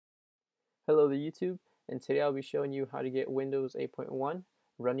Hello to YouTube, and today I'll be showing you how to get Windows 8.1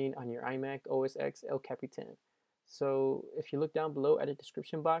 running on your iMac OS X El Capitan. So if you look down below at the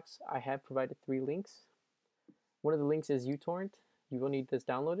description box, I have provided 3 links. One of the links is uTorrent. You will need this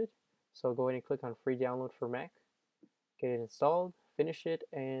downloaded, so go ahead and click on free download for Mac, get it installed, finish it,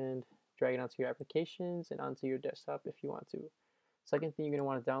 and drag it onto your applications and onto your desktop if you want to. Second thing you're going to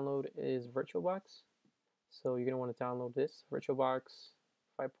want to download is VirtualBox. So you're going to want to download this VirtualBox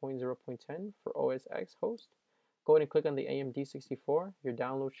 5.0.10 for OS X host. Go ahead and click on the AMD64. Your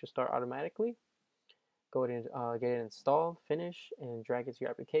download should start automatically. Go ahead and get it installed, finish, and drag it to your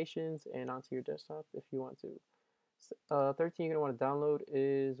applications and onto your desktop if you want to. Third thing you're going to want to download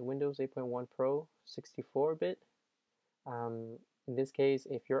is Windows 8.1 Pro 64-bit. In this case,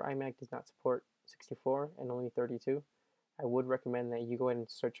 if your iMac does not support 64 and only 32, I would recommend that you go ahead and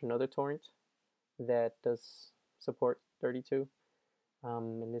search another torrent that does support 32.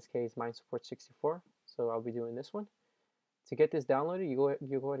 In this case, mine supports 64, so I'll be doing this one. To get this downloaded, you go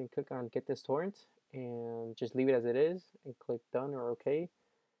ahead and click on Get This Torrent, and just leave it as it is, and click Done or OK.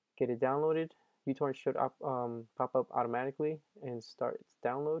 Get it downloaded. uTorrent should pop up automatically and start its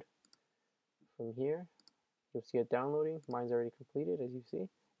download. From here, you'll see it downloading. Mine's already completed, as you see.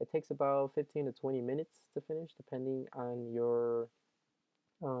 It takes about 15 to 20 minutes to finish, depending on your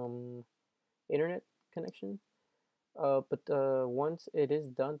internet connection. But once it is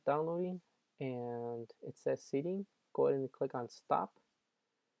done downloading and it says seating, go ahead and click on stop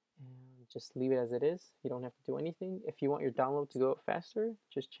and just leave it as it is. You don't have to do anything. If you want your download to go faster,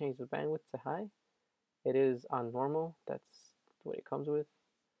 just change the bandwidth to high. It is on normal. That's what it comes with.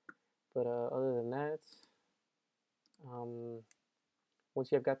 But other than that, once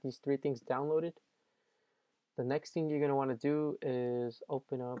you have got these 3 things downloaded, the next thing you're going to want to do is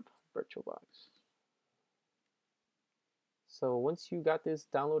open up VirtualBox. So once you got this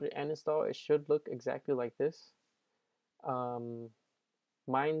downloaded and installed, it should look exactly like this.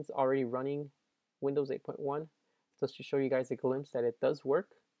 Mine's already running Windows 8.1, just to show you guys a glimpse that it does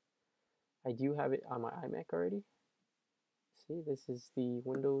work. I do have it on my iMac already. See, this is the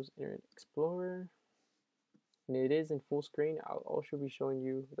Windows Internet Explorer, and it is in full screen. I'll also be showing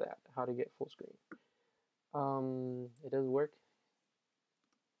you that how to get full screen. It does work.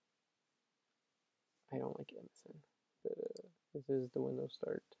 I don't like MSN, but this is the Windows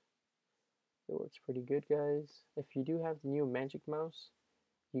Start. It works pretty good, guys. If you do have the new Magic Mouse,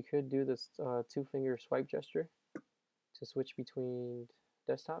 you could do this 2-finger swipe gesture to switch between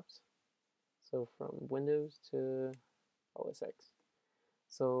desktops. So from Windows to OS X.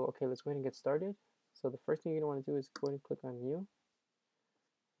 So okay, let's go ahead and get started. So the first thing you're going to want to do is go ahead and click on New.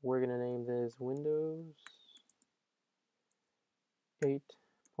 We're going to name this Windows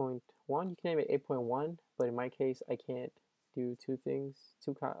 8.1. You can name it 8.1, but in my case, I can't do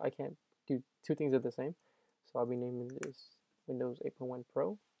I can't do 2 things at the same. So I'll be naming this Windows 8.1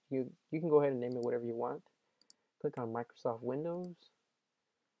 Pro. You can go ahead and name it whatever you want. Click on Microsoft Windows.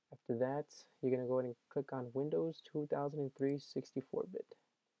 After that, you're going to go ahead and click on Windows 2003 64-bit.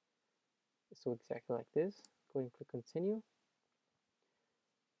 So exactly like this. Go ahead and click Continue. You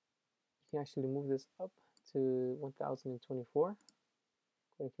can actually move this up to 1024. Go ahead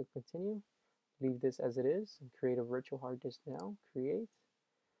and click Continue. Leave this as it is and create a virtual hard disk now. Create.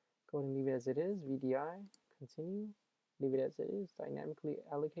 Go ahead and leave it as it is. VDI. Continue. Leave it as it is. Dynamically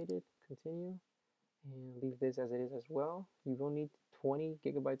allocated. Continue. And leave this as it is as well. You will need 20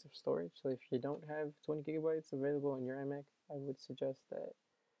 gigabytes of storage. So if you don't have 20 gigabytes available on your iMac, I would suggest that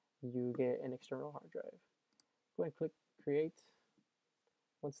you get an external hard drive. Go ahead and click Create.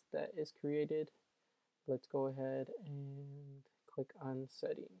 Once that is created, let's go ahead and click on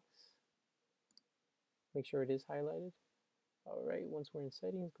Settings. Make sure it is highlighted. Alright, once we're in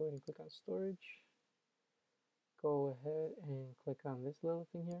Settings, go ahead and click on Storage. Go ahead and click on this little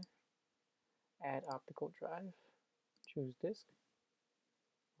thing here. Add optical drive. Choose disk.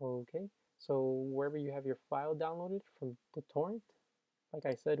 Okay, so wherever you have your file downloaded from the torrent, like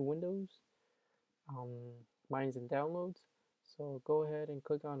I said, Windows, mine's in downloads. So go ahead and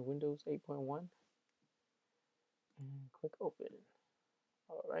click on Windows 8.1 and click Open.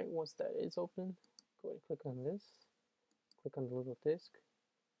 Alright, once that is open, go ahead and click on this. Click on the little disk.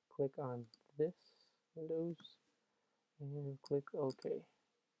 Click on this, Windows, and click OK.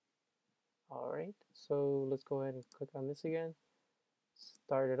 Alright, so let's go ahead and click on this again.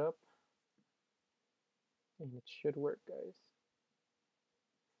 Start it up. And it should work, guys.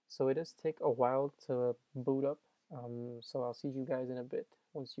 So it does take a while to boot up. So I'll see you guys in a bit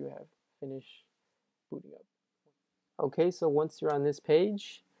once you have finished booting up. Okay, so once you're on this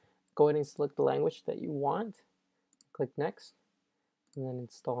page, go ahead and select the language that you want. Click Next, and then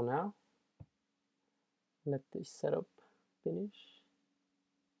Install Now. Let the setup finish.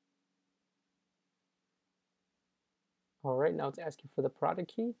 All right, now it's asking for the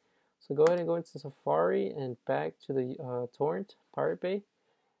product key. So go ahead and go into Safari and back to the torrent Pirate Bay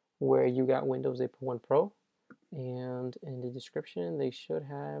where you got Windows 8.1 Pro. And in the description, they should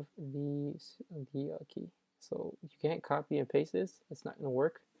have the key. So you can't copy and paste this. It's not going to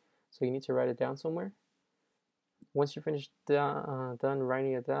work. So you need to write it down somewhere. Once you're finished done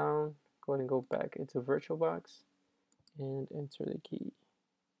writing it down, go ahead and go back into VirtualBox and enter the key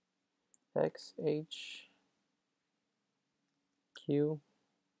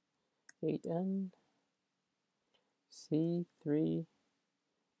XHQ8N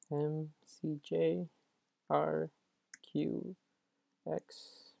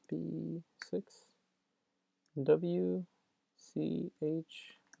C3MCJRQXB6 WCHYG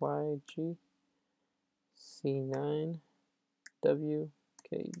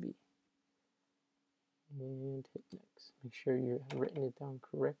C9WKB and hit next. Make sure you've written it down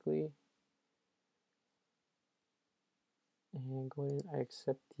correctly and go ahead and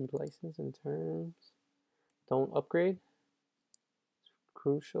accept the license and terms. Don't upgrade. It's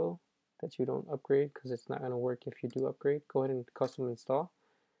crucial that you don't upgrade because it's not going to work if you do upgrade. Go ahead and custom install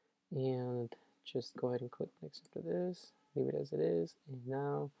and just go ahead and click next after this. Leave it as it is, and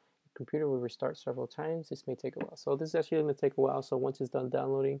now your computer will restart several times. This may take a while. So this is actually going to take a while. So once it's done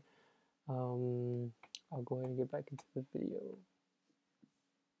downloading, I'll go ahead and get back into the video.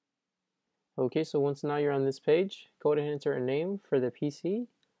 Okay, so once now you're on this page, go ahead and enter a name for the PC.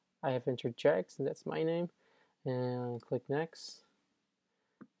 I have entered Jax, and that's my name. And click next.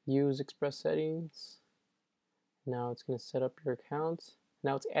 Use Express Settings. Now it's going to set up your account.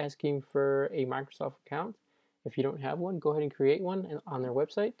 Now it's asking for a Microsoft account. If you don't have one, go ahead and create one on their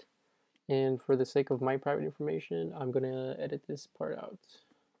website. And for the sake of my private information, I'm going to edit this part out.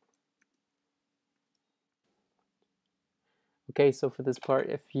 Okay, so for this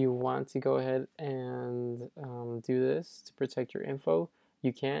part, if you want to go ahead and do this to protect your info,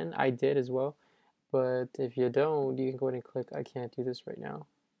 you can. I did as well. But if you don't, you can go ahead and click I can't do this right now.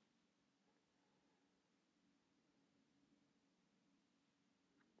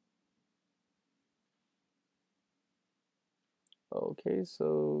 Okay,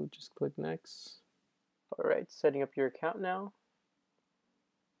 so just click next. All right, setting up your account now.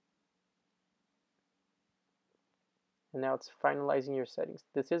 And now it's finalizing your settings.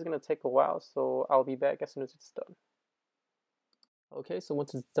 This is going to take a while, so I'll be back as soon as it's done. Okay, so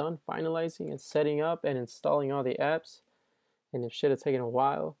once it's done finalizing and setting up and installing all the apps, and it should have taken a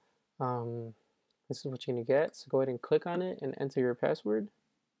while, this is what you're going to get. So go ahead and click on it and enter your password.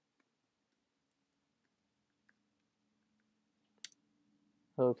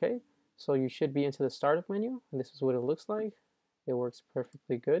 Okay, so you should be into the startup menu, and this is what it looks like. It works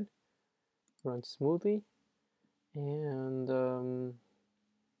perfectly good, runs smoothly, and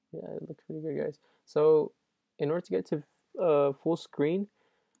yeah, it looks pretty good, guys. So in order to get to full screen,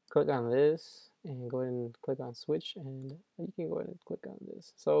 click on this and go ahead and click on switch, and you can go ahead and click on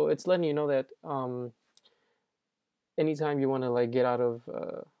this. So it's letting you know that anytime you want to like get out of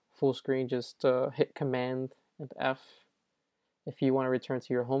full screen, just hit Command and F. If you want to return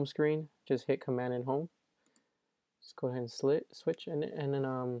to your home screen, just hit Command and Home. Just go ahead and switch, and then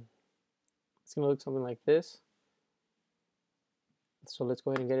it's gonna look something like this. So let's go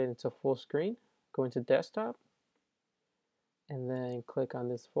ahead and get it into full screen. Go into Desktop, and then click on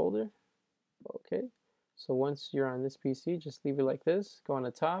this folder. Okay, so once you're on this PC, just leave it like this. Go on the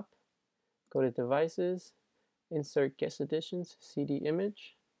top, go to Devices, insert Guest Editions, CD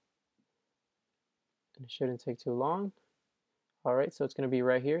image, and it shouldn't take too long. All right, so it's going to be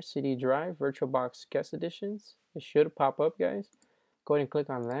right here, CD drive, VirtualBox Guest Editions. It should pop up, guys. Go ahead and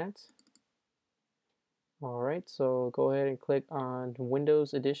click on that. All right, so go ahead and click on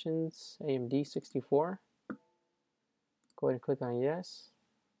Windows Editions, AMD 64. Go ahead and click on Yes.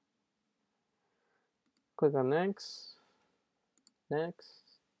 Click on Next. Next.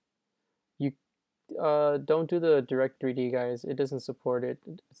 You don't do the Direct 3D, guys. It doesn't support it.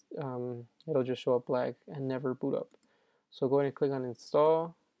 It'll just show up black and never boot up. So go ahead and click on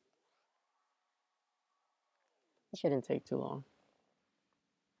Install. It shouldn't take too long.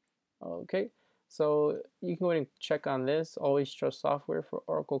 Okay, so you can go ahead and check on this. Always trust software for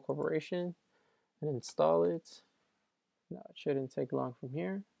Oracle Corporation and install it. Now it shouldn't take long from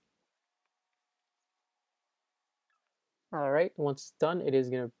here. All right, once it's done, it is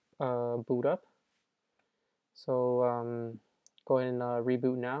going to boot up. So go ahead and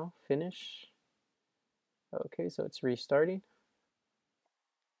reboot now. Finish. Okay, so it's restarting.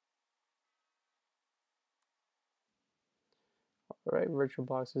 All right,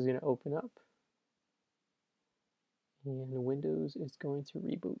 VirtualBox is going to open up. and Windows is going to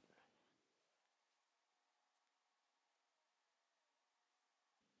reboot.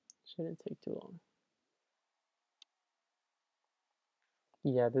 Shouldn't take too long.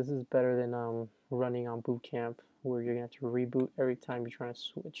 Yeah, this is better than running on boot camp where you're gonna have to reboot every time you're trying to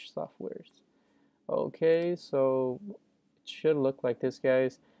switch softwares. Okay, so it should look like this,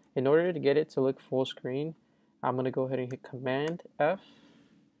 guys. In order to get it to look full screen, I'm gonna go ahead and hit Command F,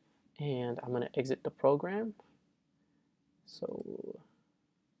 and I'm gonna exit the program. So,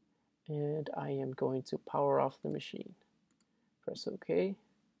 and I am going to power off the machine. Press OK.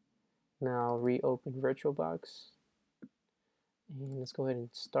 Now reopen VirtualBox, and let's go ahead and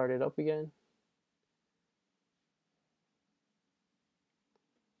start it up again.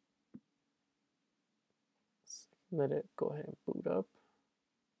 Let it go ahead and boot up.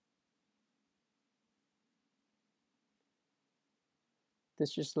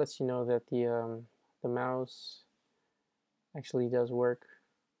 This just lets you know that the mouse actually does work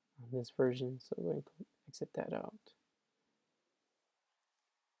on this version, so we're going to exit that out.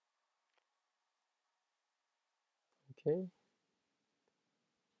 Okay.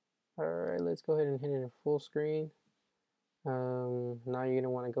 Alright, let's go ahead and hit it in full screen. Now you're going to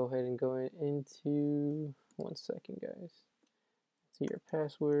want to go ahead and go into, 1 second guys, see your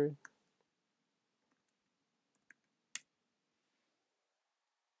password.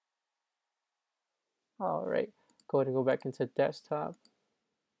 Alright, go ahead and go back into desktop.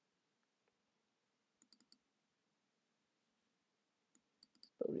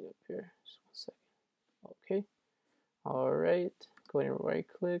 Loading up here, just 1 second. Okay, alright, go ahead and right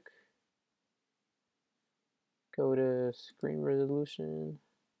click, go to screen resolution.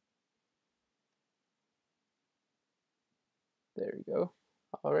 There you go.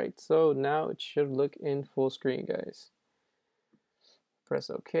 Alright, so now it should look in full screen, guys.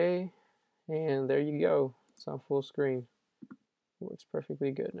 Press OK, and there you go. It's on full screen. Works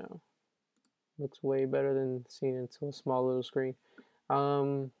perfectly good now. Looks way better than seeing it into a small little screen.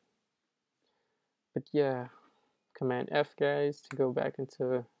 But yeah, Command F, guys, to go back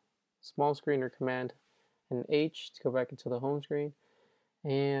into small screen, or Command and H to go back into the home screen.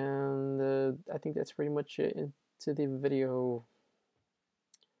 And I think that's pretty much it into the video.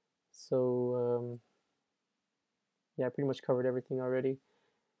 So yeah, I pretty much covered everything already.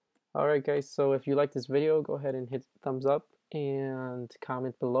 Alright guys, so if you like this video, go ahead and hit thumbs up and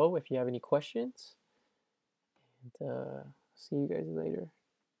comment below if you have any questions. And see you guys later.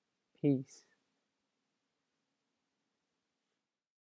 Peace.